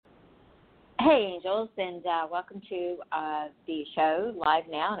Hey, Angels, and welcome to the show live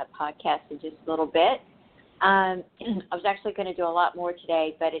now and a podcast in just a little bit. I was actually going to do a lot more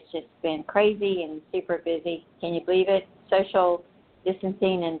today, but it's just been crazy and super busy. Can you believe it? Social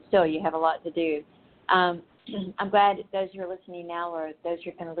distancing, and still you have a lot to do. I'm glad those who are listening now or those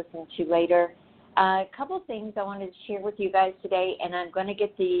who are going to listen to later. A couple of things I wanted to share with you guys today, and I'm going to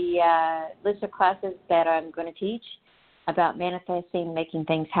get the list of classes that I'm going to teach about manifesting, making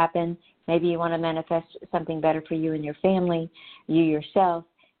things happen. Maybe you want to manifest something better for you and your family, you yourself.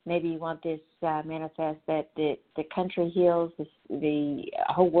 Maybe you want this manifest that the country heals, the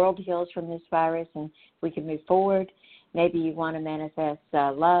whole world heals from this virus, and we can move forward. Maybe you want to manifest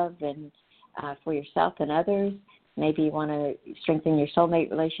love and for yourself and others. Maybe you want to strengthen your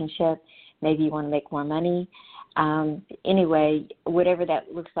soulmate relationship. Maybe you want to make more money. Anyway, whatever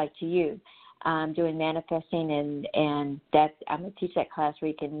that looks like to you. I'm doing manifesting, and that I'm going to teach that class where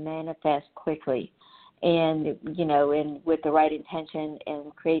you can manifest quickly and, and with the right intention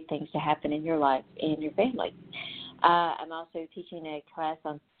and create things to happen in your life and your family. I'm also teaching a class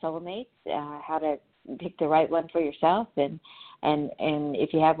on soulmates, how to pick the right one for yourself, and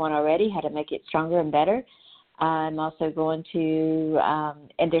if you have one already, how to make it stronger and better. I'm also going to,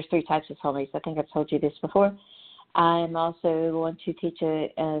 and there's 3 types of soulmates. I think I've told you this before. I'm also going to teach a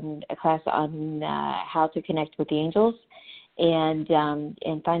class on how to connect with the angels and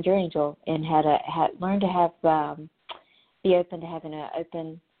find your angel, and how to learn to have be open to having an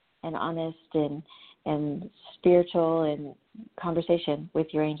open and honest and spiritual and conversation with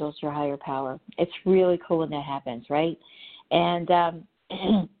your angels, your higher power. It's really cool when that happens, right? And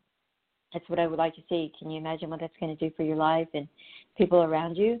that's what I would like to see. Can you imagine what that's going to do for your life and people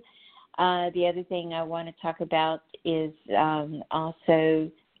around you? The other thing I want to talk about is also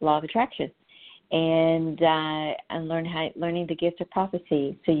law of attraction, and learning the gift of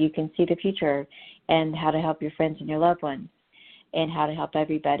prophecy, so you can see the future and how to help your friends and your loved ones, and how to help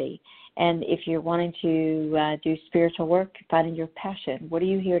everybody. And if you're wanting to do spiritual work, finding your passion. What are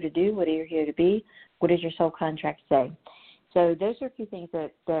you here to do? What are you here to be? What does your soul contract say? So those are a few things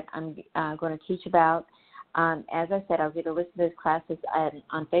that I'm going to teach about. As I said, I'll get a list of those classes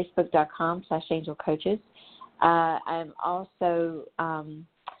on Facebook.com/angelcoaches. I'm also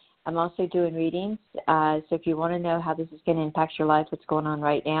doing readings. So if you want to know how this is going to impact your life, what's going on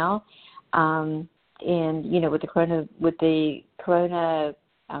right now, and with the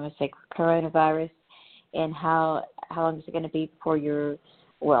coronavirus, and how long is it going to be before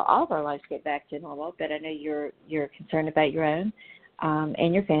all of our lives get back to normal? But I know you're concerned about your own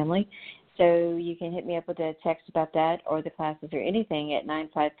and your family. So you can hit me up with a text about that or the classes or anything at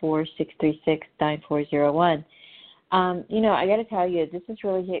 954-636-9401. I got to tell you, this has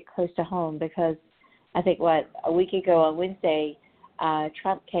really hit close to home, because I think, a week ago on Wednesday,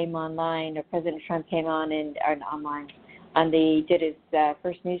 Trump came online, or President Trump came on and did his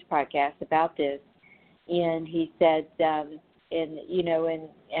first news podcast about this, and he said, and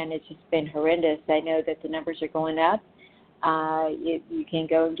it's just been horrendous. I know that the numbers are going up. You can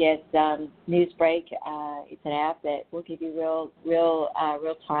go and get Newsbreak. It's an app that will give you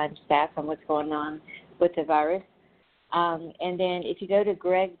real-time stats on what's going on with the virus. And then if you go to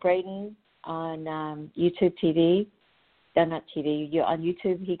Greg Braden on YouTube TV, not TV, on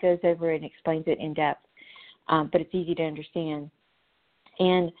YouTube, he goes over and explains it in depth, but it's easy to understand.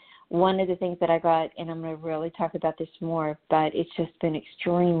 And one of the things that I got, and I'm going to really talk about this more, but it's just been an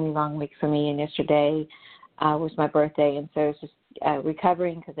extremely long week for me, and yesterday was my birthday, and so it's just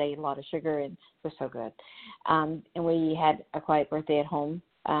recovering because I ate a lot of sugar, and it was so good. And we had a quiet birthday at home,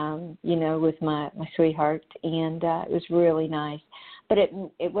 with my sweetheart, and it was really nice. But it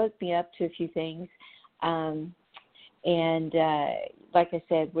woke me up to a few things, and like I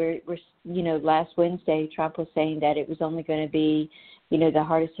said, we're last Wednesday Trump was saying that it was only going to be, the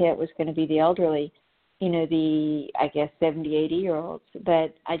hardest hit was going to be the elderly, the, I guess, 70, 80-year-olds.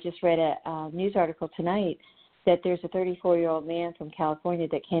 But I just read a news article tonight that there's a 34-year-old man from California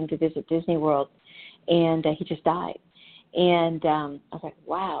that came to visit Disney World, and he just died. And I was like,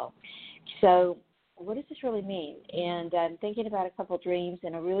 wow. So what does this really mean? And I'm thinking about a couple of dreams,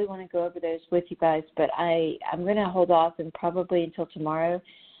 and I really want to go over those with you guys, but I'm going to hold off and probably until tomorrow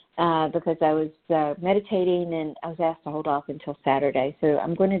because I was meditating, and I was asked to hold off until Saturday. So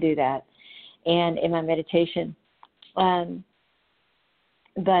I'm going to do that. And in my meditation. But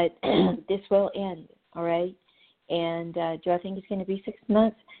this will end, all right? And do I think it's going to be 6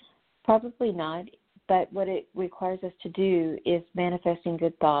 months? Probably not. But what it requires us to do is manifesting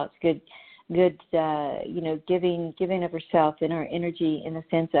good thoughts, good giving of ourselves and our energy in the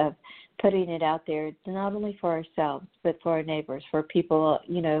sense of putting it out there, not only for ourselves, but for our neighbors, for people,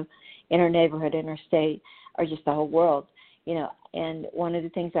 in our neighborhood, in our state, or just the whole world. And one of the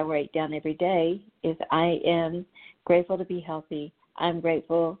things I write down every day is I am grateful to be healthy. I'm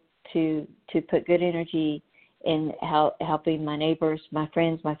grateful to put good energy in helping my neighbors, my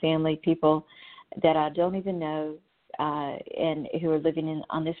friends, my family, people that I don't even know, and who are living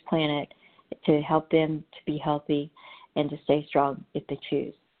on this planet, to help them to be healthy and to stay strong if they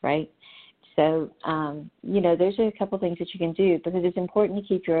choose, right? So, there's a couple things that you can do, because it's important to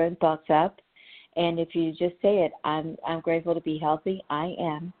keep your own thoughts up. And if you just say it, I'm grateful to be healthy. I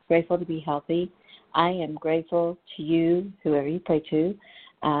am grateful to be healthy. I am grateful to you, whoever you pray to,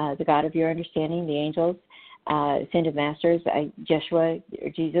 the God of your understanding, the angels, ascended masters, Yeshua, or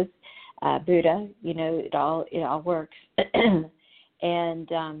Jesus, Buddha. It all works. and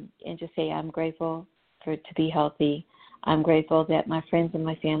just say, I'm grateful to be healthy. I'm grateful that my friends and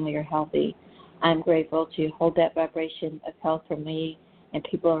my family are healthy. I'm grateful to hold that vibration of health for me and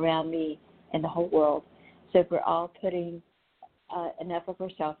people around me and the whole world. So if we're all putting enough of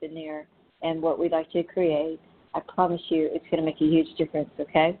ourselves in there and what we'd like to create, I promise you it's going to make a huge difference,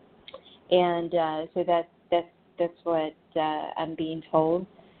 okay? And so that's what I'm being told.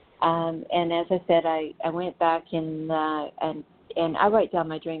 And as I said, I went back and I write down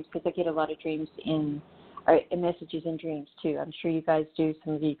my dreams, because I get a lot of dreams in messages in dreams too. I'm sure you guys do.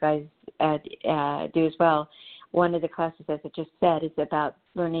 Some of you guys do as well. One of the classes, as I just said, is about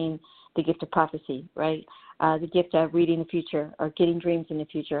learning the gift of prophecy, right? The gift of reading the future or getting dreams in the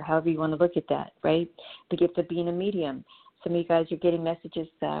future, however you want to look at that, right? The gift of being a medium. Some of you guys are getting messages.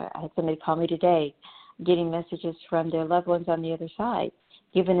 I had somebody call me today, getting messages from their loved ones on the other side,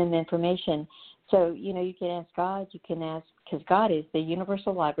 giving them information. So, you can ask God, you can ask, because God is the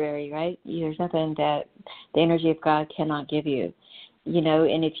universal library, right? There's nothing that the energy of God cannot give you,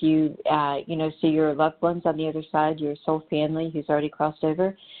 and if you, see your loved ones on the other side, your soul family who's already crossed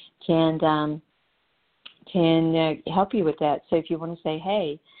over, can help you with that. So if you want to say,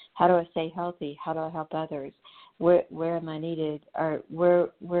 hey, how do I stay healthy? How do I help others? Where am I needed? Or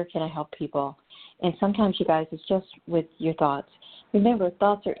where can I help people? And sometimes, you guys, it's just with your thoughts. Remember,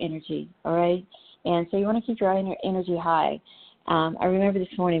 thoughts are energy, all right? And so you want to keep your energy high. I remember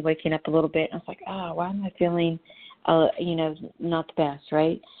this morning waking up a little bit, and I was like, oh, why am I feeling, not the best,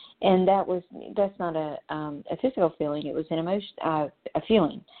 right? And that's not a physical feeling. It was an emotion, a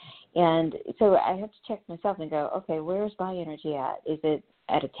feeling. And so I have to check myself and go, okay, where's my energy at? Is it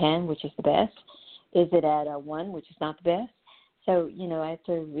at a 10, which is the best? Is it at a 1, which is not the best? So, I have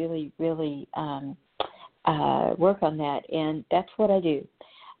to really, really work on that, and that's what I do.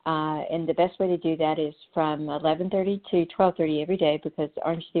 And the best way to do that is from 11:30 to 12:30 every day, because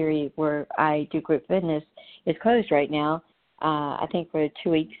Orange Theory, where I do group fitness, is closed right now, I think for 2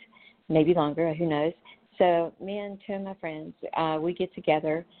 weeks, maybe longer, who knows. So me and two of my friends, we get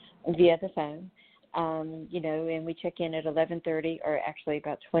together via the phone, and we check in at 11:30, or actually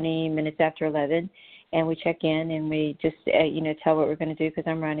about 20 minutes after 11, and we check in and we just, tell what we're going to do, because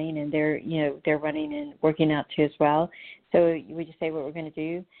I'm running and they're running and working out too as well. So we just say what we're going to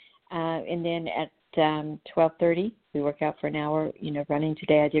do. And then at 12:30, we work out for an hour, running.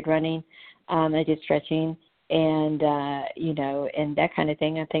 Today I did running. I did stretching and that kind of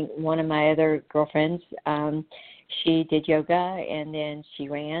thing. I think one of my other girlfriends, she did yoga and then she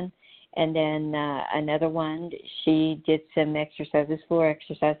ran. And then another one, she did some exercises, floor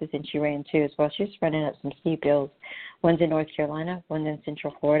exercises, and she ran too as well. She was running up some steep hills. One's in North Carolina, one's in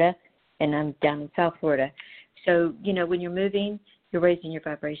Central Florida, and I'm down in South Florida. So, when you're moving, you're raising your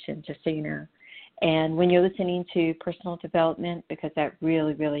vibration, just so you know. And when you're listening to personal development, because that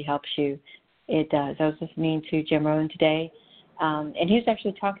really, really helps you, it does. I was listening to Jim Rohn today, and he was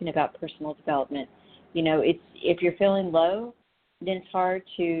actually talking about personal development. If you're feeling low, then it's hard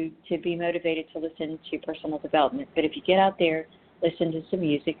to be motivated to listen to personal development. But if you get out there, listen to some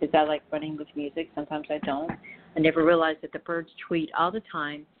music, because I like running with music. Sometimes I don't. I never realized that the birds tweet all the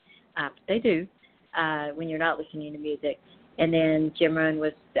time. They do when you're not listening to music. And then Jim Rohn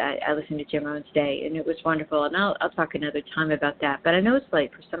I listened to Jim Rohn today, and it was wonderful. And I'll talk another time about that. But I know it's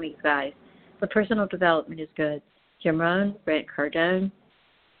late for some of you guys, but personal development is good. Jim Rohn, Brent Cardone,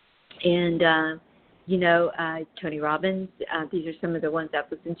 and Tony Robbins. These are some of the ones I've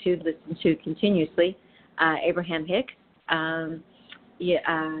listened to continuously. Abraham Hicks.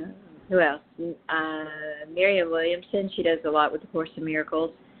 Who else? Miriam Williamson. She does a lot with the Course in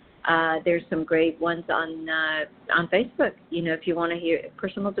Miracles. There's some great ones on Facebook. If you want to hear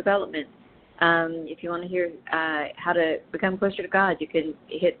personal development, if you want to hear how to become closer to God, you can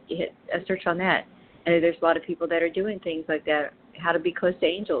hit a search on that. And there's a lot of people that are doing things like that. How to be close to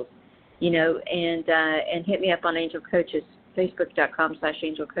angels. And hit me up on Angel Coaches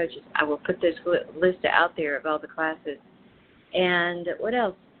facebook.com/angelcoaches. I will put this list out there of all the classes. And what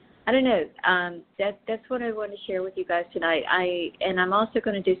else? I don't know. That's what I want to share with you guys tonight. I'm also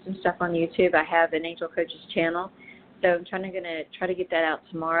going to do some stuff on YouTube. I have an Angel Coaches channel, so I'm try to get that out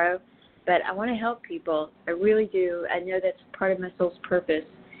tomorrow. But I want to help people. I really do. I know that's part of my soul's purpose.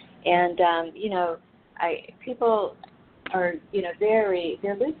 And people are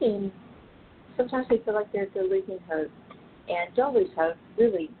they're losing. Sometimes they feel like they're losing hope, and don't lose hope.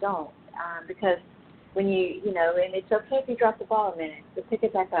 Really don't, because when and it's okay if you drop the ball a minute, so pick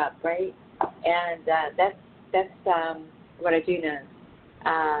it back up, right? And that's what I do know.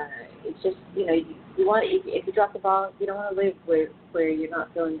 It's just you want if you drop the ball, you don't want to live where you're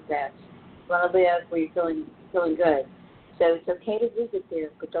not feeling the best. You want to live where you're feeling good. So it's okay to visit there,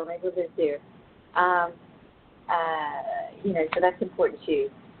 but don't ever live there. So that's important too.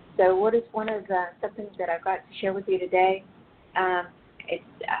 So what is one of something that I've got to share with you today?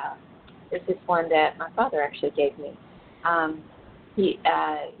 This is one that my father actually gave me. He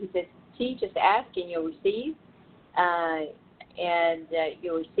says, "See, just ask and you'll receive,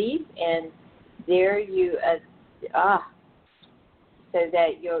 you'll receive, and there you so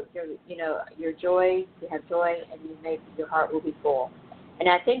that your joy, you have joy, and your heart will be full." And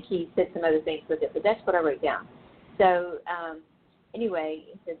I think he said some other things with it, but that's what I wrote down. So anyway,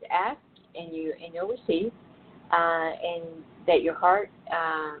 it says, "Ask and you'll receive, and that your heart."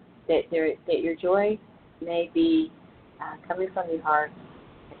 That your joy may be coming from your heart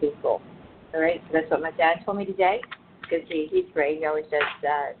and be full. All right, so that's what my dad told me today, because he's great. He always does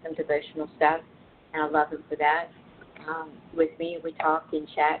some devotional stuff, and I love him for that. With me, we talk and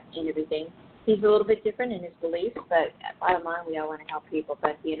chat and everything. He's a little bit different in his beliefs, but bottom line, we all want to help people.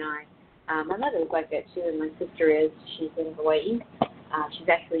 But he and I, my mother was like that too, and my sister is. She's in Hawaii. She's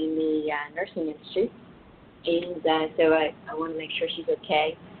actually in the nursing industry, and so I want to make sure she's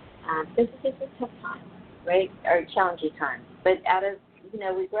okay. This is a tough time, right, or challenging time. But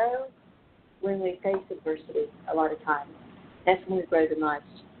we grow when we face adversity a lot of times. That's when we grow the most.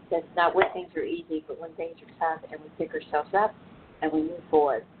 That's not when things are easy, but when things are tough and we pick ourselves up and we move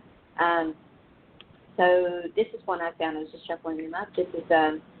forward. So this is one I found. I was just shuffling them up. This is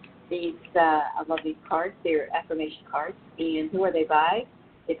I love these cards. They're affirmation cards. And who are they by?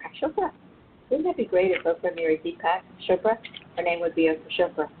 Deepak Chopra. Wouldn't that be great if Oprah married Deepak Chopra? Her name would be Oprah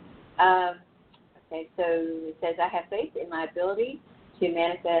Chopra. Okay, so it says, "I have faith in my ability to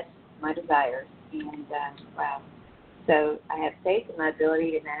manifest my desires." And wow. So I have faith in my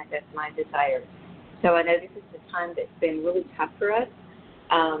ability to manifest my desires. So I know this is a time that's been really tough for us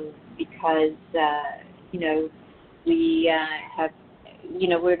because, we have,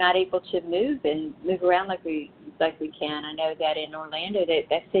 we're not able to move around like we can. I know that in Orlando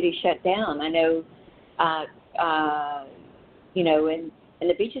that city shut down. I know, and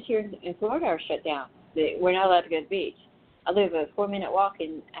the beaches here in Florida are shut down. We're not allowed to go to the beach. I live a 4-minute walk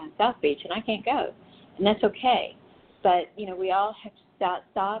in South Beach, and I can't go, and that's okay. But we all have to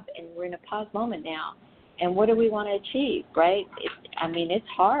stop, and we're in a pause moment now. And what do we want to achieve, right? It's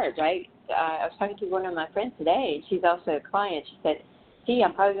hard, right? I was talking to one of my friends today, and she's also a client. She said, "Gee,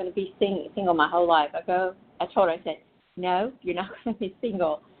 I'm probably going to be single my whole life." I told her, I said, "No, you're not going to be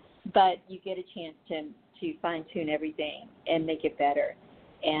single, but you get a chance to fine-tune everything and make it better."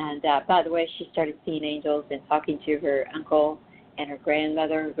 And by the way, she started seeing angels and talking to her uncle and her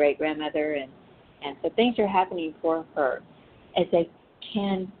grandmother, her great-grandmother, and so things are happening for her as they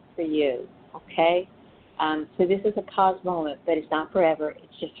can for you, okay? So this is a pause moment, but it's not forever.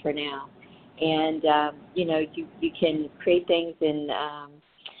 It's just for now. And, you can create things and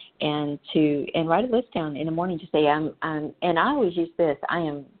write a list down in the morning to say, and I always use this, I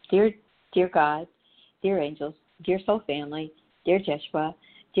am, dear God, dear angels, dear soul family, dear Jeshua,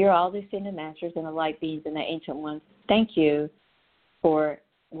 dear all the ascended masters and the light beings and the ancient ones, thank you for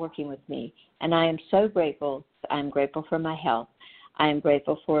working with me. And I am so grateful. I'm grateful for my health. I am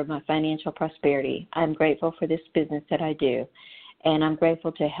grateful for my financial prosperity. I'm grateful for this business that I do. And I'm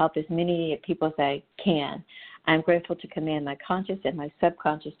grateful to help as many people as I can. I'm grateful to command my conscious and my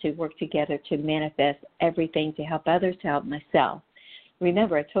subconscious to work together to manifest everything to help others, to help myself.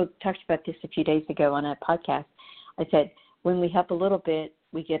 Remember, I talked about this a few days ago on a podcast. I said, when we help a little bit,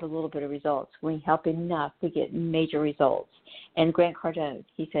 we get a little bit of results. When we help enough, we get major results. And Grant Cardone,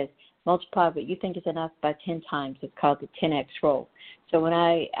 he says, multiply what you think is enough by 10 times. It's called the 10X rule. So when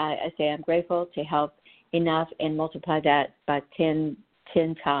I say I'm grateful to help enough and multiply that by 10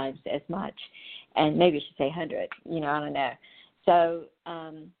 times as much, and maybe I should say 100, I don't know. So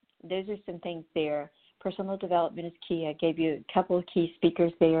those are some things there. Personal development is key. I gave you a couple of key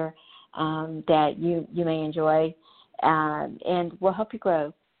speakers there that you may enjoy. and we'll help you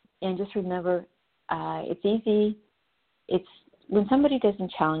grow. And just remember, it's easy. It's when somebody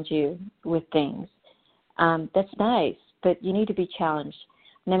doesn't challenge you with things, that's nice, but you need to be challenged.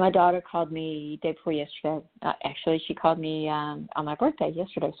 And then my daughter called me day before yesterday. Actually, she called me on my birthday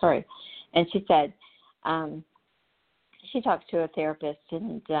yesterday, and she said she talks to a therapist,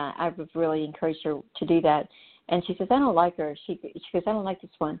 and I've really encouraged her to do that. And she says, I don't like her. She goes, I don't like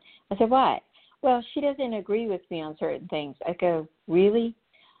this one. I said, why? Well, she doesn't agree with me on certain things. I go, really?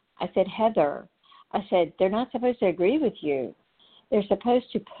 I said, Heather, I said, they're not supposed to agree with you. They're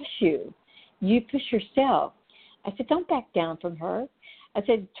supposed to push you. You push yourself. I said, don't back down from her. I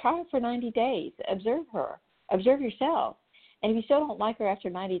said, try her for 90 days. Observe her. Observe yourself. And if you still don't like her after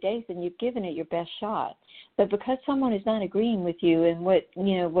 90 days, then you've given it your best shot. But because someone is not agreeing with you and what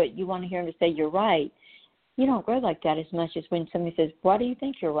you want to hear them to say you're right, you don't grow like that as much as when somebody says, why do you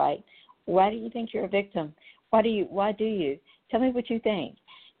think you're right? Why do you think you're a victim? Why do you? Tell me what you think.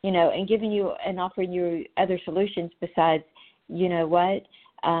 And giving you and offering you other solutions besides, you know what,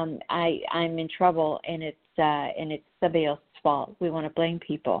 I'm in trouble and it's somebody else's fault. We want to blame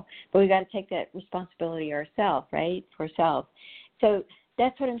people, but we got to take that responsibility ourselves, right? For ourselves. So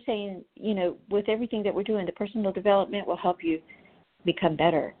that's what I'm saying. With everything that we're doing, the personal development will help you become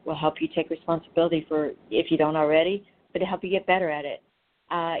better. Will help you take responsibility for, if you don't already, but to help you get better at it.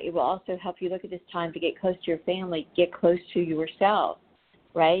 It will also help you look at this time to get close to your family, get close to yourself,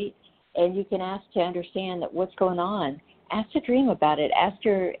 right? And you can ask to understand that what's going on. Ask to dream about it. Ask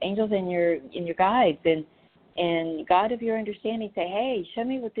your angels and your guides and God of your understanding, say, hey, show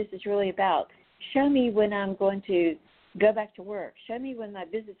me what this is really about. Show me when I'm going to go back to work. Show me when my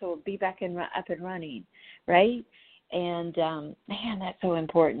business will be back up and running, right? And, man, that's so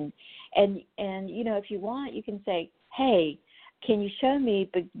important. And if you want, you can say, hey, can you show me,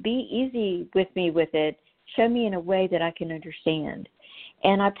 but be easy with me with it. Show me in a way that I can understand.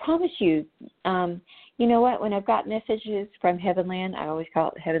 And I promise you, you know what, when I've got messages from Heavenland, I always call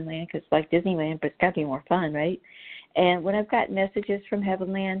it Heavenland because it's like Disneyland, but it's got to be more fun, right? And when I've got messages from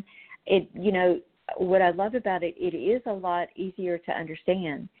Heavenland, what I love about it, it is a lot easier to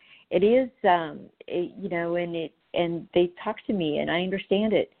understand. It is, and they talk to me and I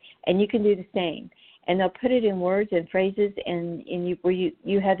understand it, and you can do the same. And they'll put it in words and phrases, and you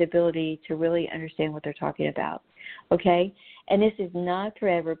have the ability to really understand what they're talking about, okay? And this is not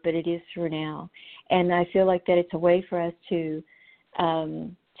forever, but it is for now. And I feel like that it's a way for us to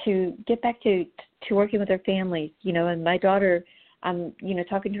get back to working with our families, and my daughter, I'm,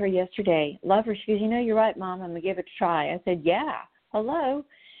 talking to her yesterday, love her. She goes, you're right, Mom, I'm going to give it a try. I said, yeah, hello.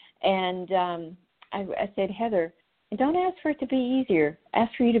 And I said, Heather, don't ask for it to be easier.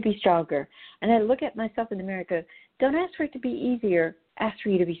 Ask for you to be stronger. And I look at myself in the mirror and go, don't ask for it to be easier. Ask for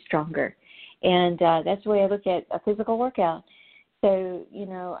you to be stronger. And that's the way I look at a physical workout. So,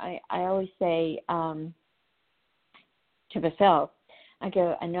 I always say to myself, I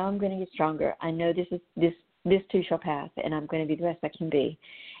go, I know I'm going to get stronger. I know this too shall pass, and I'm going to be the best I can be.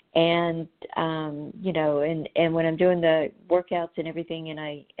 And, and when I'm doing the workouts and everything,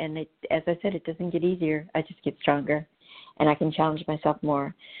 as I said, it doesn't get easier. I just get stronger, and I can challenge myself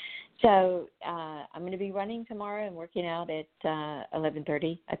more. So I'm going to be running tomorrow and working out at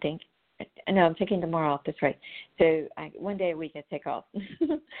 11:30, I think. No, I'm taking tomorrow off. That's right. So one day a week I take off.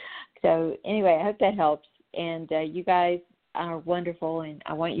 So anyway, I hope that helps. And you guys are wonderful, and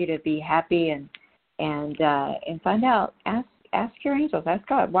I want you to be happy and find out. Ask your angels. Ask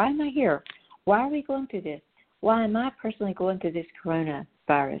God, why am I here? Why are we going through this? Why am I personally going through this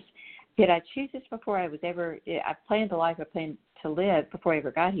coronavirus? Did I choose this before I planned the life I planned to live before I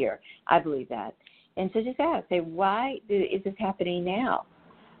ever got here? I believe that. And so just ask, say, why is this happening now?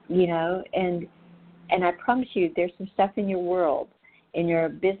 And I promise you, there's some stuff in your world, in your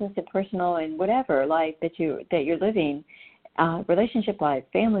business and personal and whatever life that you're living, relationship life,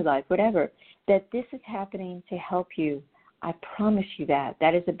 family life, whatever, that this is happening to help you. I promise you that.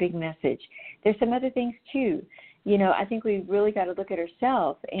 That is a big message. There's some other things too. I think we really got to look at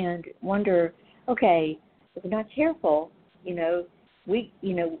ourselves and wonder, okay, if we're not careful, a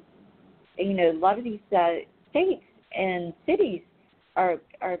lot of these states and cities are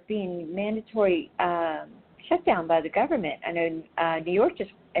being mandatory shut down by the government. I know New York just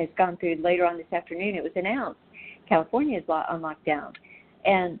has gone through later on this afternoon. It was announced California is on lockdown,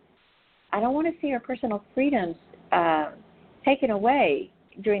 and I don't want to see our personal freedoms taken away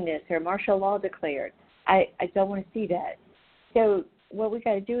during this or martial law declared. I don't want to see that. So what we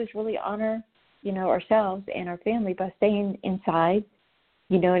got to do is really honor, ourselves and our family by staying inside.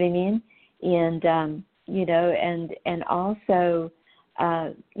 You know what I mean? And and also,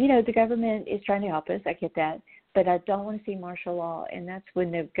 the government is trying to help us. I get that, but I don't want to see martial law, and that's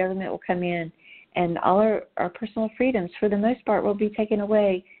when the government will come in and all our personal freedoms, for the most part, will be taken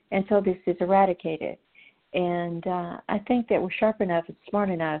away until this is eradicated. And I think that we're sharp enough and smart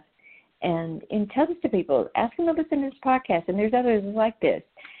enough, and tell this to people. Ask them to listen to this podcast, and there's others like this.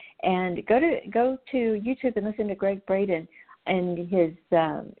 And go to YouTube and listen to Greg Braden and his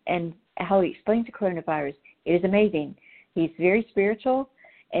and how he explains the coronavirus. It is amazing. He's very spiritual,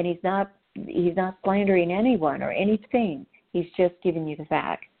 and he's not slandering anyone or anything. He's just giving you the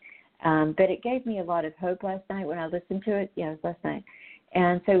facts. But it gave me a lot of hope last night when I listened to it. Yeah, it was last night.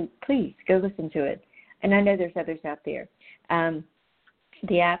 And so please go listen to it. And I know there's others out there.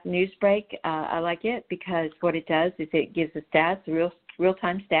 The app Newsbreak, I like it because what it does is it gives the stats,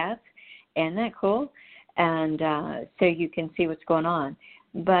 real-time stats. Isn't that cool? And so you can see what's going on.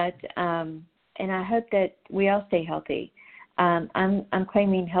 But and I hope that we all stay healthy. I'm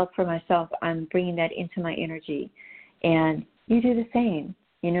claiming health for myself. I'm bringing that into my energy. And you do the same,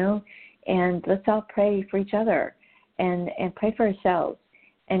 and let's all pray for each other and pray for ourselves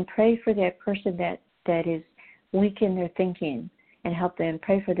and pray for that person that is weak in their thinking and help them,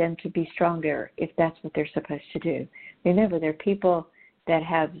 pray for them to be stronger if that's what they're supposed to do. Remember, there are people that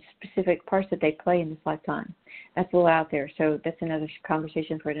have specific parts that they play in this lifetime. That's a little out there, so that's another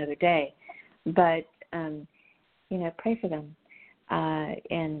conversation for another day. But, pray for them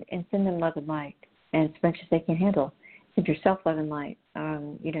and send them love and light, and as much as they can handle. Send yourself love and light,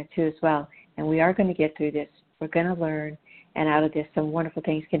 too as well. And we are going to get through this. We're going to learn, and out of this, some wonderful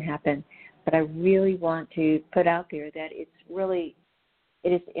things can happen. But I really want to put out there that it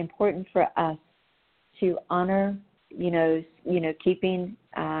is important for us to honor, keeping,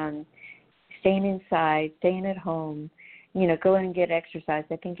 staying inside, staying at home, going and get exercise.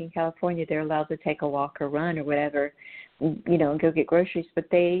 I think in California they're allowed to take a walk or run or whatever, and go get groceries, but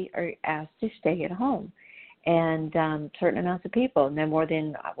they are asked to stay at home. And certain amounts of people, no more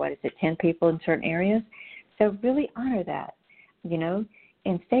than, 10 people in certain areas. So really honor that,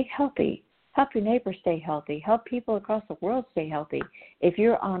 and stay healthy. Help your neighbors stay healthy. Help people across the world stay healthy. If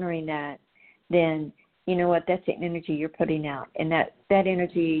you're honoring that, then you know what? That's the energy you're putting out. And that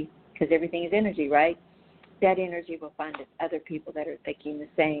energy, because everything is energy, right? That energy will find other people that are thinking the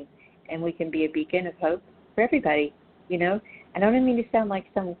same. And we can be a beacon of hope for everybody, I don't mean to sound like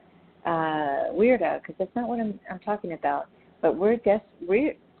some weirdo, because that's not what I'm talking about. But I'm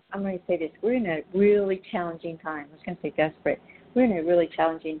going to say this. We're in a really challenging time. I was going to say desperate. We're in a really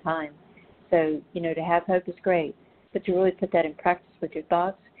challenging time. So, to have hope is great, but to really put that in practice with your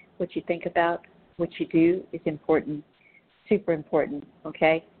thoughts, what you think about, what you do is important, super important,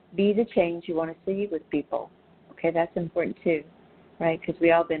 okay? Be the change you want to see with people, okay? That's important too, right? Because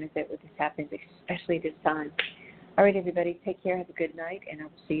we all benefit when this happens, especially this time. All right, everybody, take care, have a good night, and I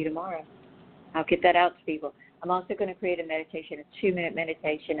will see you tomorrow. I'll get that out to people. I'm also going to create a meditation, a 2-minute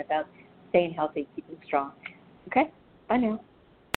meditation about staying healthy, keeping strong. Okay? Bye now.